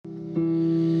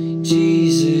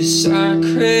Jesus, I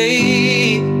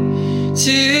crave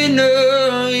to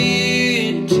know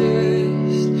you,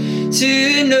 just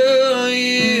to know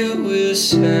you will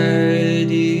satisfy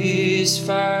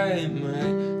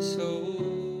my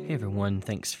soul. Hey everyone,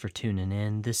 thanks for tuning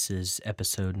in. This is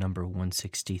episode number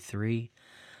 163.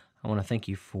 I want to thank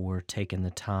you for taking the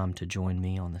time to join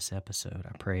me on this episode.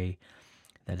 I pray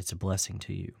that it's a blessing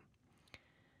to you.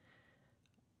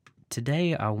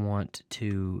 Today I want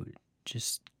to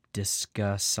just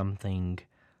discuss something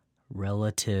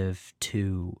relative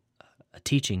to a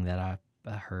teaching that I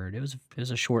heard. It was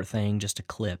a short thing, just a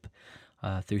clip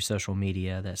through social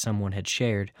media that someone had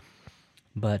shared,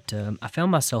 but I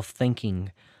found myself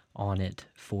thinking on it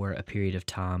for a period of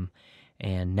time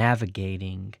and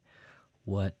navigating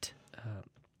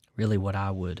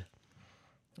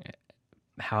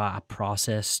how I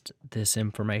processed this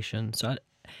information. So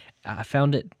I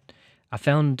found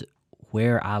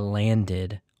where I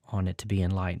landed on it to be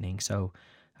enlightening. So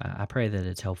I pray that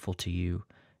it's helpful to you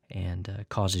and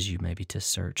causes you maybe to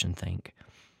search and think.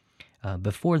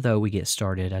 Before, though, we get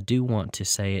started, I do want to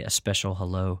say a special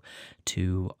hello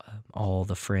to all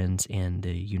the friends in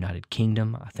the United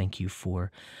Kingdom. I thank you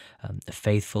for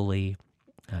faithfully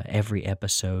every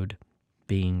episode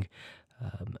being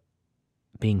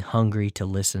hungry to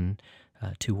listen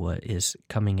to what is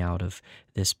coming out of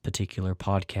this particular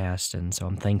podcast. And so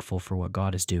I'm thankful for what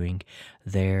God is doing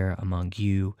there among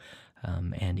you.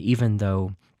 And even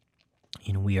though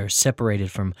we are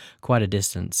separated from quite a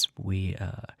distance, we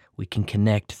can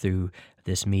connect through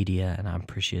this media, and I'm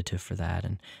appreciative for that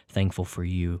and thankful for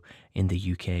you in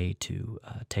the UK to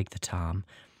take the time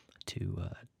to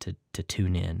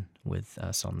tune in with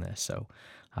us on this. So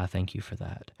I thank you for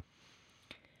that.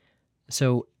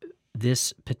 So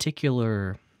this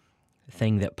particular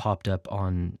thing that popped up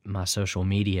on my social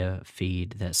media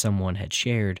feed that someone had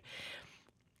shared,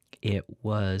 it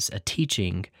was a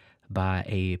teaching by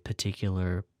a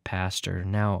particular pastor.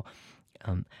 Now,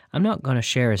 I'm not going to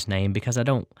share his name because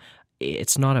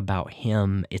it's not about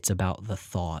him, it's about the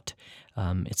thought.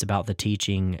 It's about the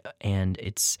teaching, and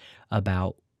it's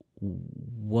about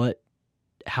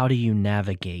how do you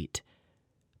navigate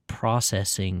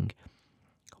processing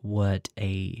what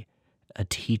a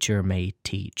teacher may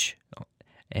teach.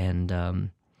 And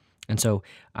so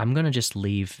I'm going to just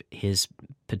leave his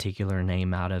particular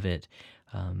name out of it.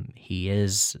 He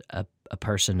is a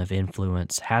person of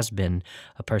influence, has been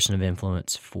a person of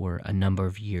influence for a number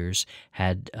of years,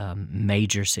 had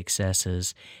major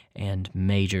successes and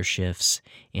major shifts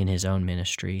in his own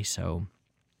ministry. So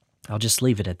I'll just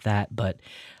leave it at that. But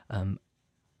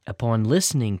upon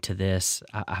listening to this,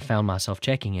 I found myself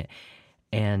checking it.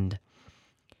 And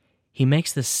he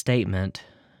makes this statement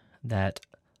that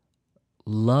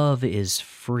love is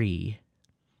free.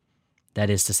 That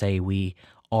is to say, we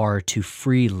are to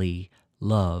freely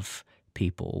love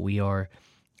people. We are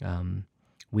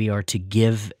to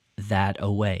give that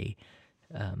away.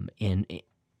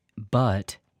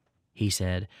 But he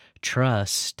said,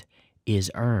 trust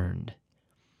is earned,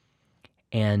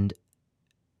 and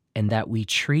that we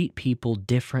treat people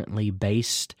differently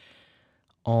based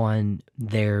on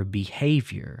their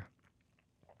behavior,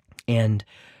 and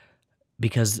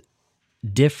because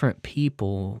different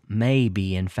people may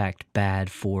be, in fact, bad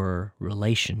for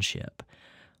relationship.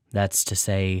 That's to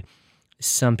say,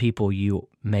 some people you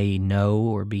may know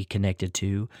or be connected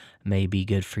to may be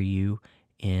good for you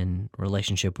in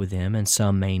relationship with them, and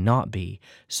some may not be.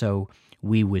 So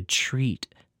we would treat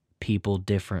people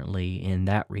differently in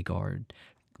that regard,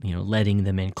 letting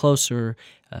them in closer,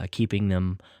 keeping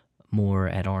them more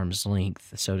at arm's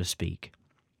length, so to speak.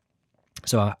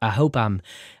 So I hope I'm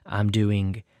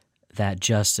doing that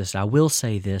justice. I will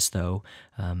say this, though.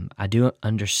 I do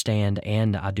understand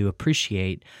and I do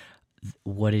appreciate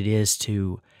what it is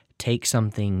to take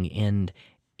something in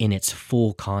its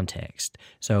full context.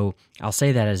 So I'll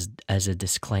say that as a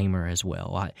disclaimer as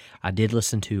well. I did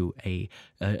listen to a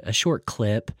short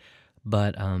clip,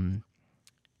 but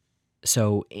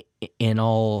so in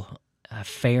all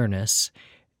fairness,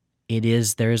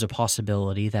 there is a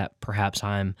possibility that perhaps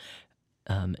I'm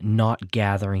not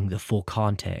gathering the full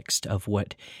context of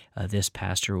what this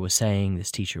pastor was saying,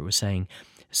 this teacher was saying.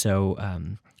 So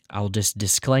I'll just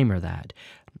disclaimer that.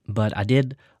 But I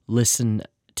did listen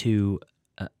to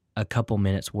a couple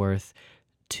minutes worth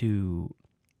to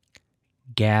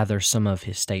gather some of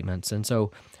his statements. And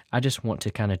so I just want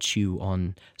to kind of chew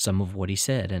on some of what he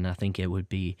said. And I think it would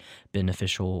be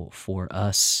beneficial for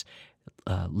us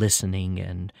listening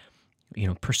and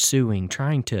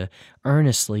trying to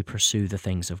earnestly pursue the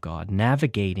things of God,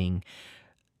 navigating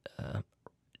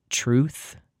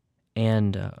truth.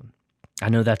 And I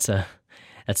know that's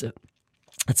that's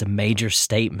a major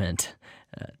statement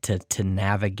to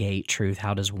navigate truth.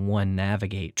 How does one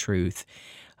navigate truth?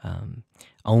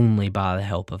 Only by the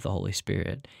help of the Holy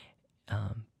Spirit,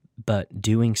 but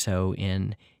doing so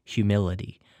in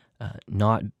humility,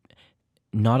 not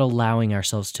allowing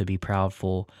ourselves to be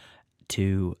proudful,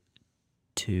 to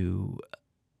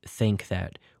think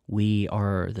that we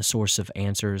are the source of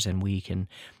answers and we can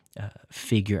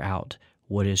figure out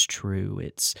what is true.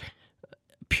 It's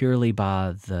purely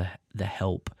by the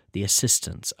help, the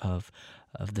assistance of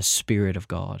the Spirit of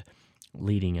God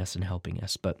leading us and helping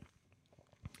us. But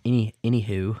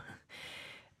anywho,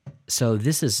 so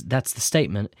that's the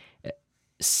statement,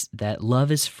 that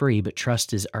love is free, but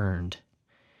trust is earned.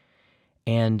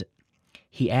 And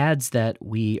he adds that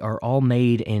we are all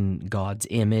made in God's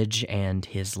image and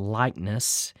his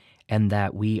likeness, and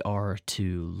that we are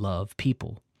to love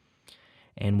people,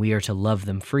 and we are to love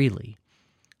them freely,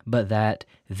 but that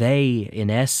they, in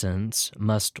essence,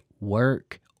 must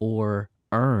work or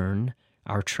earn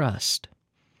our trust.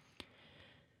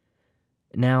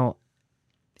 Now,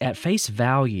 at face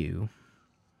value,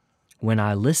 when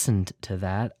I listened to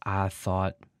that, I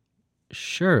thought,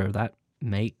 sure, that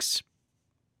makes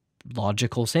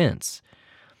logical sense.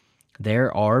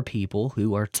 There are people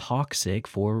who are toxic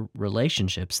for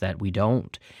relationships that we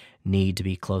don't need to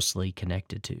be closely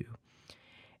connected to.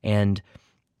 And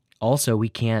also, we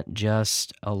can't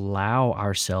just allow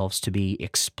ourselves to be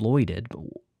exploited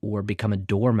or become a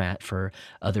doormat for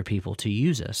other people to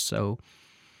use us. So,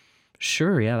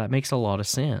 sure, yeah, that makes a lot of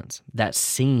sense. That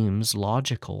seems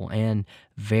logical and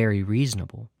very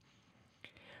reasonable.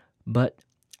 But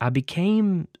I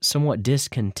became somewhat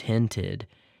discontented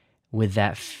with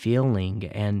that feeling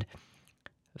and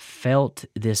felt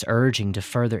this urging to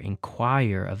further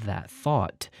inquire of that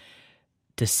thought,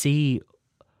 to see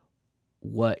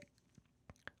what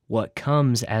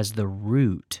comes as the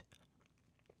root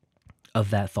of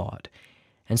that thought.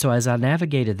 And so as I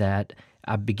navigated that,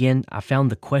 I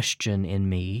found the question in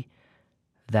me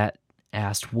that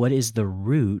asked, what is the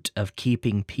root of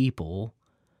keeping people,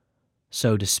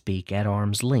 so to speak, at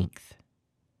arm's length?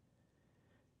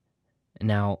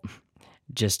 Now,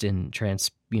 just in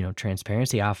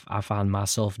transparency, I find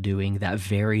myself doing that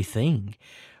very thing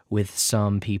with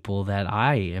some people that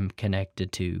I am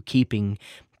connected to, keeping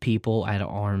people at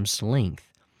arm's length.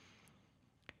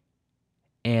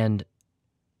 And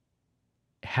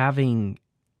having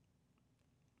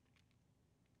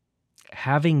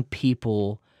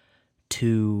people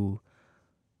to,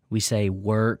 we say,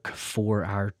 work for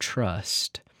our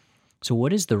trust. So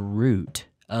what is the root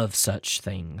of such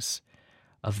things,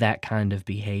 of that kind of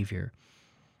behavior?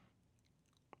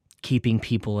 Keeping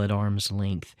people at arm's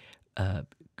length,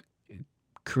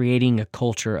 creating a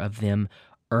culture of them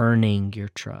earning your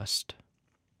trust.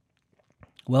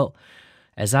 Well,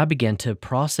 as I began to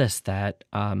process that,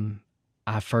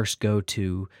 I first go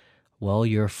to, well,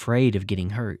 you're afraid of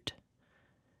getting hurt.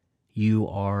 You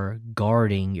are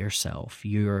guarding yourself.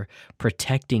 You're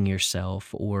protecting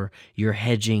yourself, or you're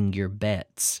hedging your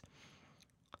bets.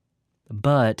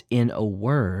 But in a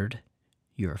word,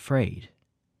 you're afraid.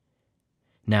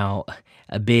 Now,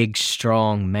 a big,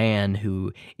 strong man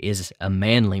who is a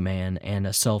manly man and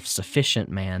a self-sufficient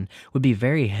man would be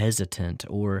very hesitant,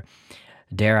 or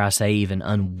dare I say even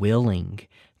unwilling,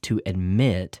 to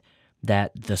admit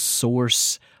that the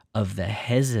source of the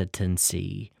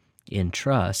hesitancy in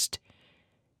trust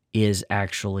is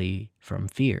actually from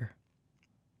fear.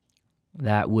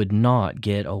 That would not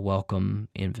get a welcome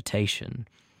invitation.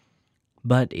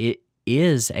 But it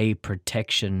is a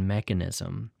protection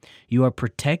mechanism. You are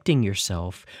protecting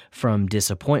yourself from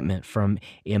disappointment, from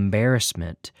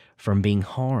embarrassment, from being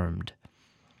harmed.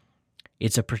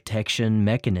 It's a protection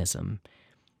mechanism.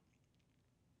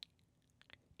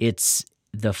 It's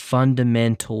the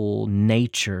fundamental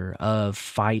nature of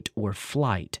fight or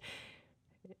flight.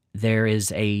 There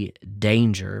is a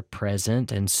danger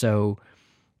present, and so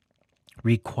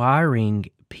requiring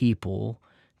people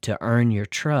to earn your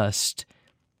trust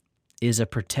is a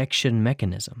protection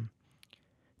mechanism.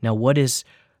 Now, what is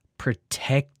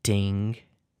protecting,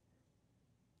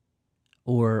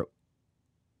 or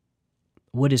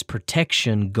what is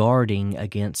protection guarding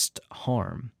against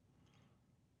harm?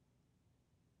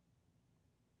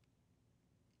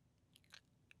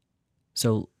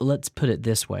 So let's put it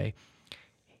this way.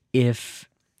 If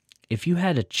you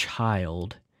had a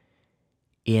child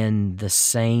in the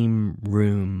same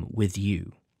room with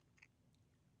you,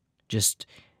 just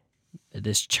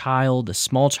this child, a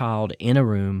small child in a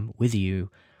room with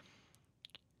you,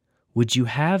 would you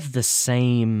have the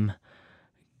same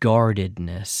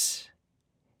guardedness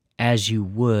as you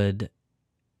would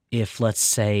if, let's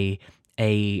say,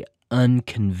 a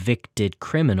unconvicted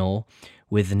criminal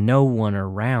with no one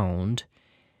around,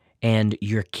 and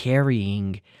you're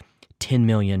carrying $10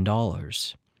 million.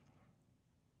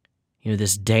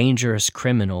 This dangerous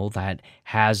criminal that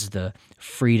has the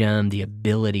freedom, the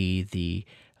ability, the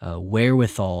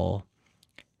wherewithal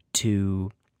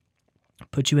to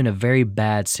put you in a very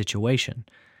bad situation.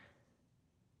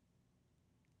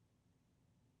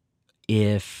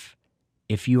 If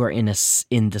you are in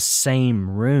the same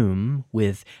room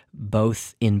with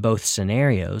in both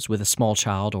scenarios, with a small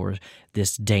child or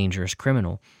this dangerous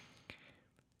criminal,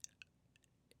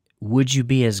 would you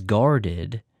be as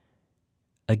guarded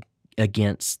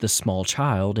against the small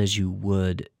child as you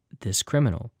would this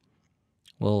criminal?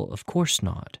 Well, of course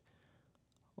not.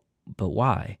 But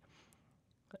why?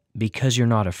 Because you're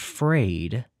not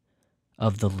afraid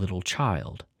of the little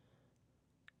child.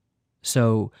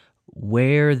 So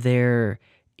where there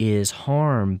is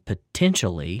harm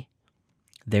potentially,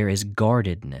 there is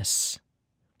guardedness.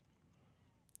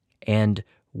 And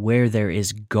where there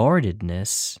is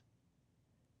guardedness,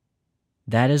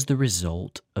 that is the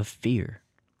result of fear.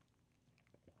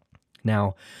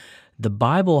 Now, the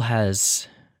Bible has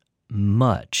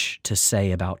much to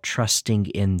say about trusting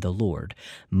in the Lord.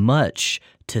 Much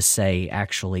to say,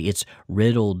 actually. It's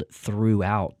riddled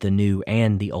throughout the New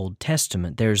and the Old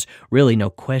Testament. There's really no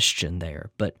question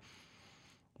there. But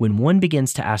when one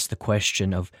begins to ask the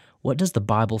question of what does the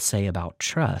Bible say about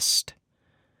trust,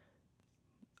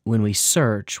 when we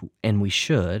search, and we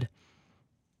should,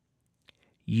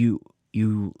 you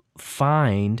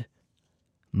find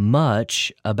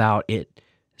much about it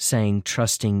saying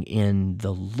trusting in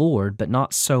the Lord, but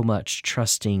not so much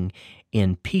trusting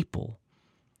in people.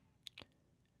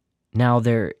 Now,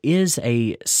 there is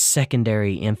a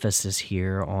secondary emphasis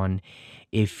here on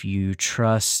if you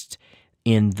trust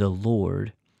in the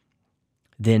Lord,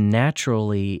 then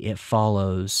naturally it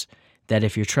follows that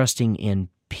if you're trusting in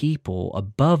people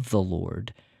above the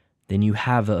Lord, then you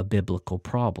have a biblical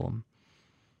problem.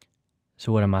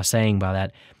 So what am I saying by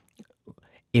that?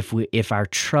 If our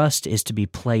trust is to be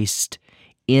placed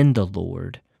in the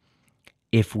Lord,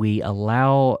 if we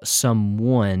allow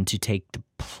someone to take the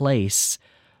place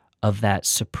of that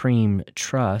supreme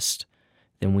trust,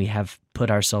 then we have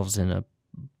put ourselves in a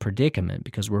predicament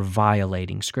because we're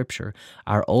violating Scripture.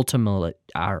 Our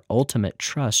ultimate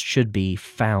trust should be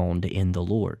found in the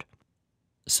Lord.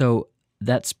 So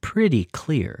that's pretty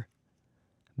clear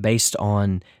based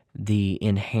on the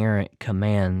inherent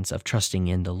commands of trusting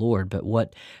in the Lord. But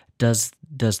what does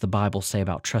the Bible say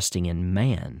about trusting in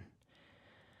man?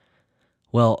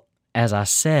 Well, as I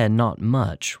said, not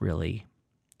much, really.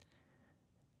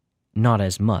 Not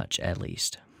as much, at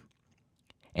least.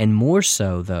 And more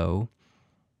so, though,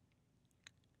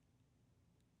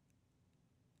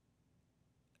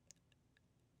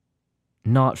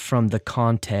 not from the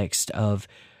context of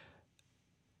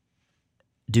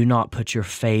do not put your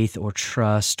faith or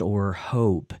trust or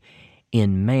hope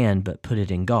in man, but put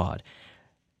it in God.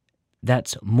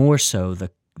 That's more so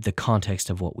the context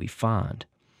of what we find.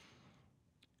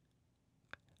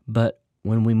 But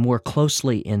when we more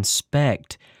closely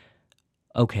inspect,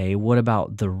 okay, what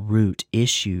about the root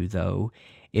issue, though,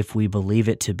 if we believe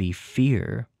it to be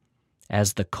fear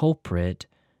as the culprit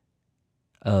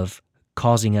of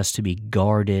causing us to be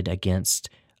guarded against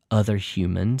other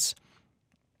humans?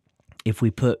 If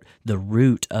we put the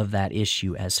root of that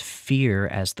issue as fear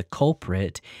as the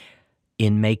culprit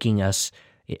in making us,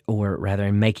 or rather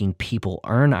in making people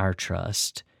earn our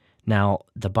trust, now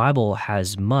the Bible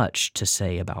has much to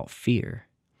say about fear.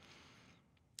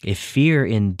 If fear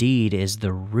indeed is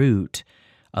the root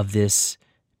of this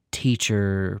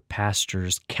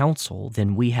teacher-pastor's counsel,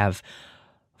 then we have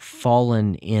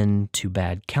fallen into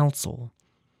bad counsel.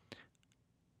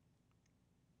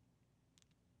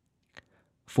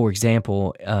 For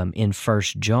example, in 1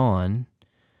 John,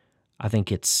 I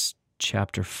think it's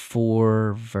chapter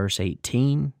 4, verse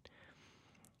 18,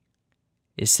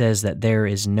 it says that there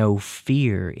is no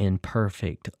fear in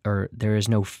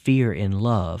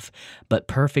love, but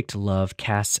perfect love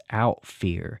casts out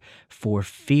fear, for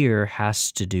fear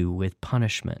has to do with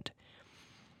punishment.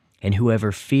 And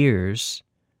whoever fears,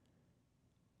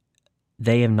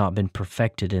 they have not been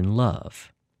perfected in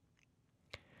love.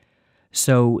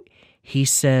 So he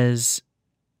says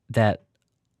that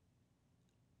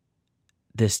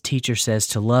this teacher says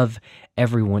to love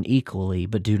everyone equally,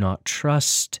 but do not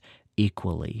trust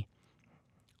equally.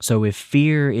 So if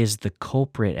fear is the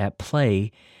culprit at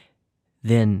play,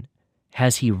 then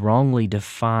has he wrongly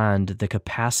defined the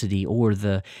capacity or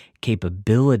the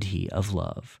capability of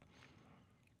love?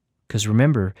 Because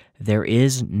remember, there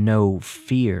is no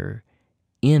fear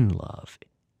in love.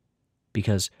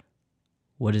 Because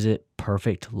what is it?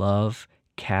 Perfect love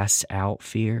casts out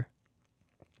fear.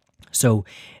 So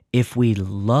if we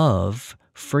love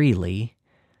freely,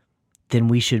 then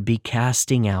we should be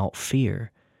casting out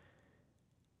fear,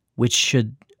 which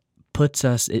should puts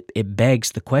us, it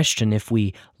begs the question, if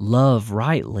we love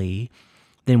rightly,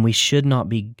 then we should not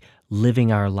be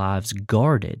living our lives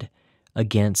guarded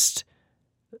against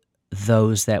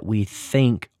those that we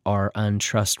think are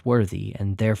untrustworthy,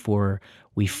 and therefore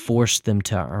we force them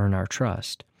to earn our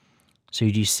trust. So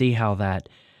do you see how that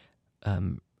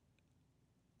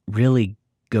really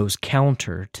goes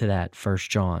counter to that 1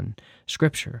 John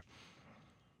scripture?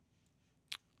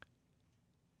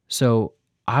 So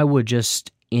I would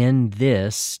just end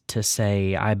this to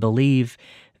say, I believe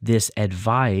this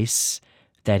advice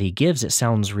that he gives, it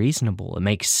sounds reasonable. It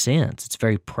makes sense. It's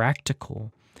very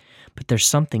practical. But there's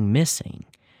something missing.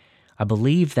 I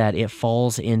believe that it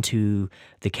falls into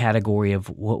the category of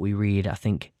what we read, I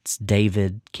think it's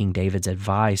King David's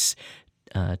advice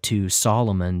to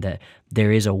Solomon, that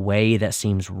there is a way that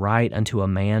seems right unto a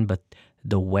man, but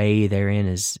the way therein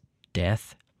is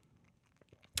death.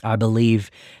 I believe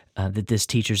that this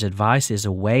teacher's advice is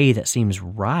a way that seems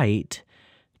right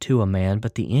to a man,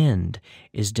 but the end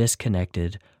is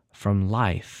disconnected from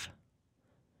life.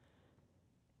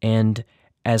 And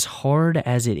as hard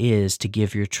as it is to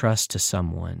give your trust to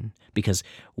someone, because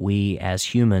we as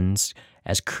humans,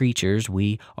 as creatures,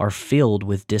 we are filled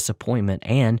with disappointment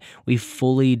and we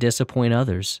fully disappoint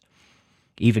others.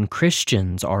 Even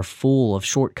Christians are full of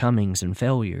shortcomings and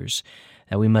failures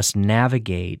that we must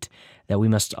navigate, that we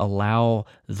must allow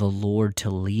the Lord to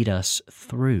lead us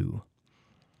through.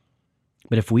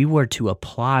 But if we were to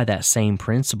apply that same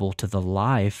principle to the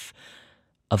life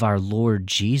of our Lord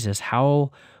Jesus,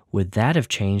 how would that have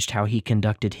changed how he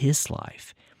conducted his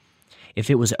life? If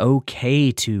it was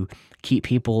okay to keep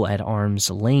people at arm's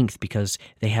length because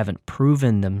they haven't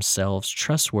proven themselves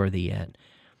trustworthy yet,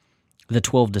 the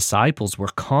 12 disciples were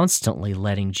constantly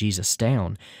letting Jesus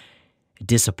down,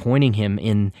 disappointing him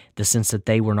in the sense that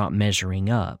they were not measuring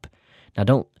up.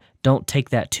 Now, don't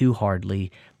take that too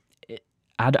hardly.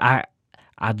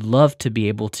 I'd love to be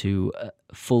able to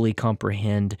fully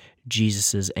comprehend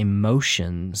Jesus's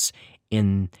emotions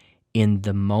in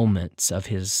the moments of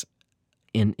his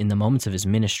in the moments of his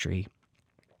ministry.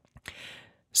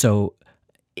 So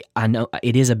I know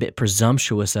it is a bit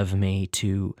presumptuous of me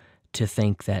to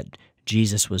think that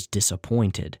Jesus was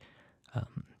disappointed.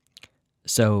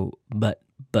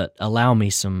 But allow me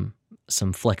some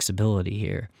flexibility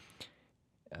here.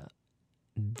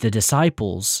 The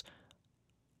disciples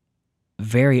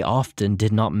very often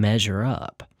did not measure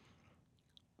up.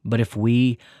 But if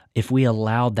we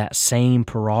allowed that same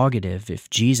prerogative, if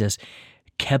Jesus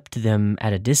kept them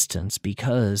at a distance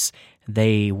because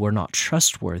they were not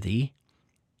trustworthy,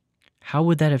 how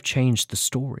would that have changed the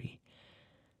story?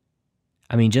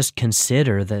 I mean, just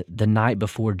consider that the night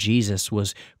before Jesus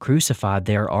was crucified,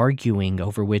 they're arguing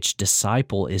over which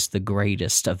disciple is the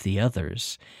greatest of the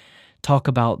others. Talk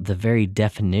about the very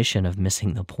definition of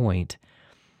missing the point.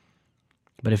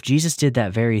 But if Jesus did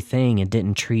that very thing and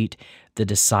didn't treat the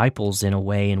disciples in a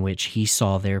way in which he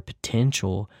saw their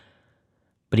potential,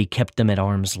 but he kept them at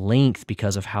arm's length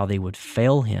because of how they would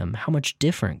fail him, how much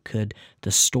different could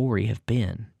the story have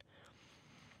been?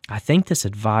 I think this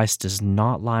advice does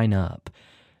not line up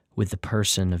with the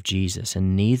person of Jesus,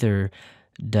 and neither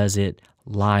does it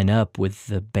line up with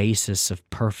the basis of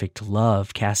perfect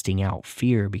love casting out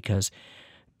fear, because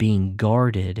being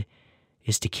guarded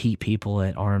is to keep people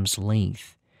at arm's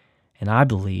length, and I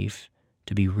believe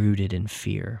to be rooted in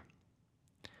fear.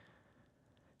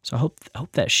 So I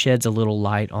hope that sheds a little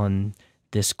light on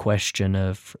this question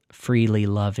of freely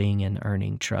loving and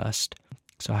earning trust.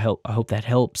 So I hope that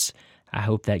helps. I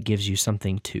hope that gives you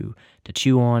something to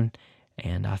chew on,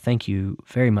 and I thank you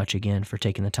very much again for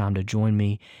taking the time to join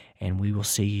me, and we will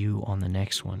see you on the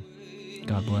next one.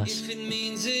 God bless. If it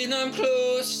means that I'm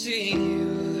close to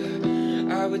you,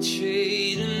 I would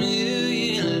trade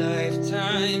 1,000,000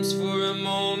 lifetimes for a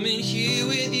moment here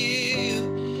with